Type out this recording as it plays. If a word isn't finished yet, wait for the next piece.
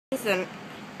This is an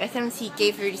SMC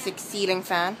K36 ceiling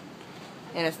fan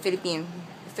in a Philippine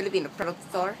product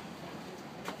store.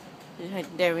 Right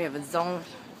there we have a Zong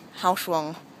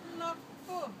Haoshuang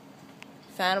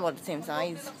fan about the same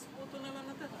size.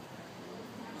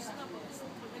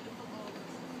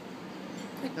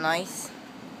 Quite nice.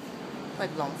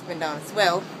 Quite long spin down as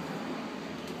well.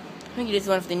 I think it is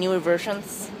one of the newer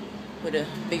versions with a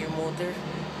bigger motor.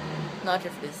 Not sure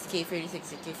if this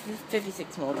K36 or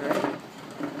K56 motor.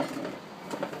 I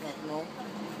don't know.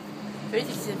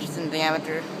 36 inches in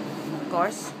diameter, of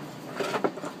course.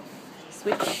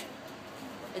 Switch.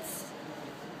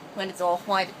 When it's all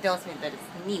white, it tells me that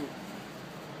it's new.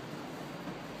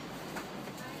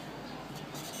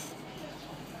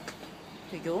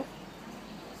 There you go.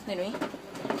 Anyway,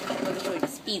 I'm going to show you the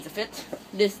speeds of it.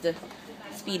 This is the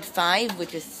speed 5,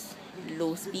 which is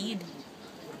low speed.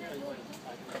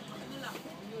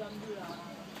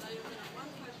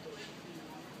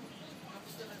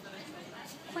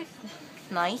 Quite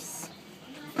nice.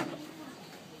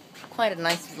 Quite a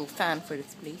nice little fan for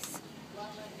this place.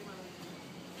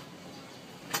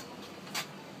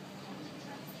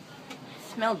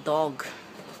 Smell dog.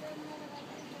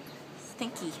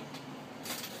 Stinky.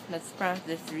 That's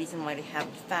probably the reason why they have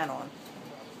the fan on.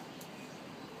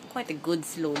 Quite a good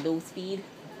low speed.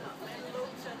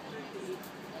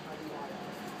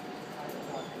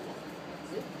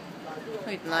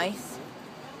 Quite nice.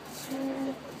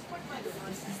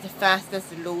 This is the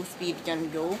fastest low speed you can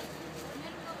go.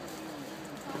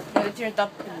 I'm going to turn it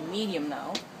up to medium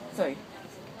now. Sorry,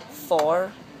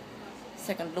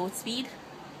 4-second low speed.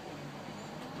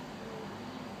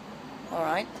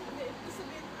 Alright.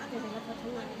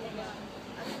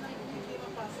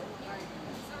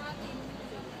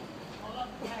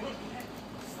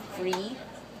 3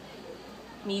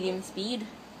 medium speed. You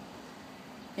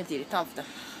can see the top of the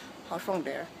Haoshuang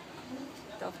there.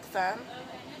 Top of the fan.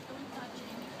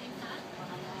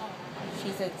 She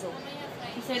said so.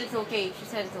 She said it's okay. She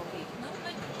said it's okay.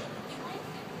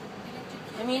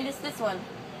 I mean it's this one.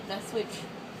 That switch.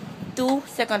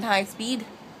 2-second high speed.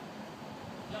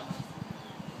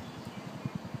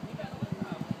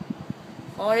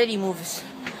 Already moves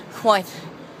quite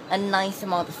a nice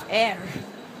amount of air.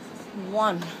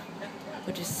 1,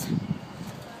 which is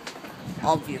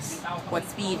obvious what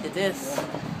speed it is.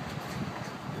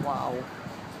 Wow.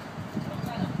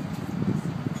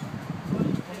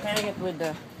 Comparing it with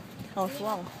the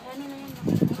Haoshuang.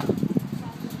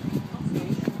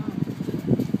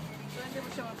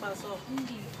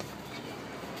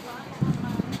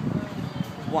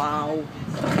 Wow.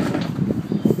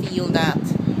 Feel that.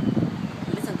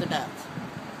 Listen to that.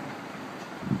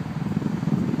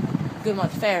 Good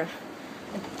amount of air.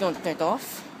 Don't turn it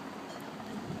off.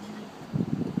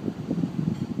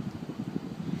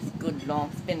 It's good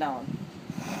long spin down.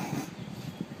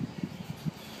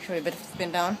 Show you a bit of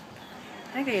spin down.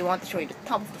 I really want to show you the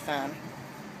top of the fan.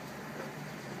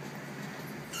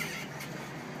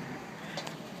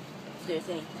 If there's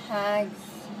any tags,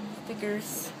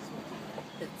 stickers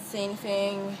that say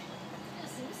anything.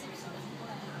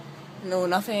 No,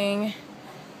 nothing.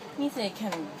 Means it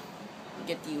can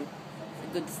get you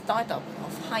a good startup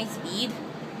of high speed.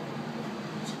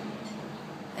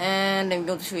 And I'm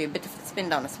going to show you a bit of the spin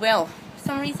down as well. For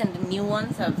some reason the new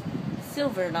ones have a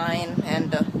silver line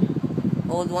and the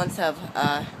old ones have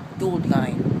a gold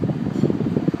line.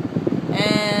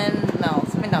 And now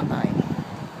spin down time.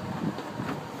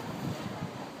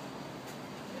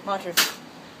 Not sure if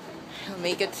I'll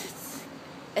make it.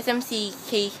 SMC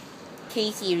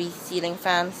K series ceiling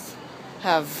fans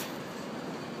have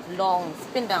long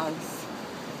spin downs.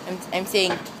 I'm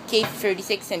saying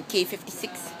K36 and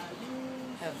K56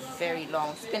 have very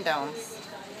long spin downs.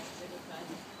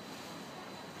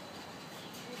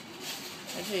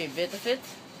 I'll show you a bit of it.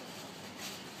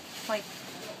 Quite.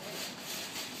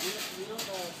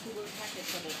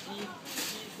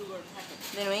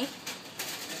 Anyway.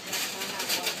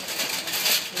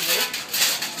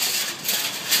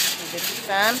 A bit of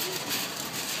fan.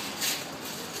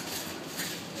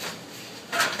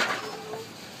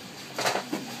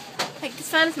 Like this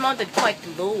fan is mounted quite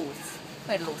low. It's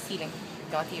quite a low ceiling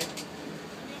we got here.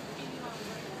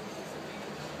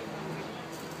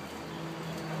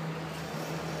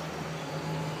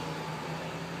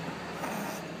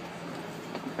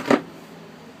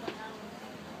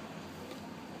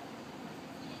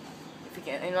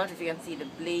 I'm not sure if you can see the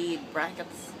blade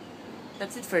brackets.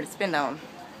 That's it for the spin down.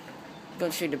 I'm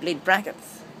going to show you the blade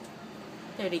brackets.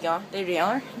 There they go. There they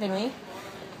are. Anyway,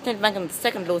 turn it back on the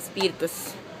second low speed. It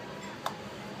was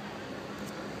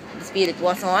the speed it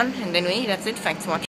was on. And anyway, that's it. Thanks for watching.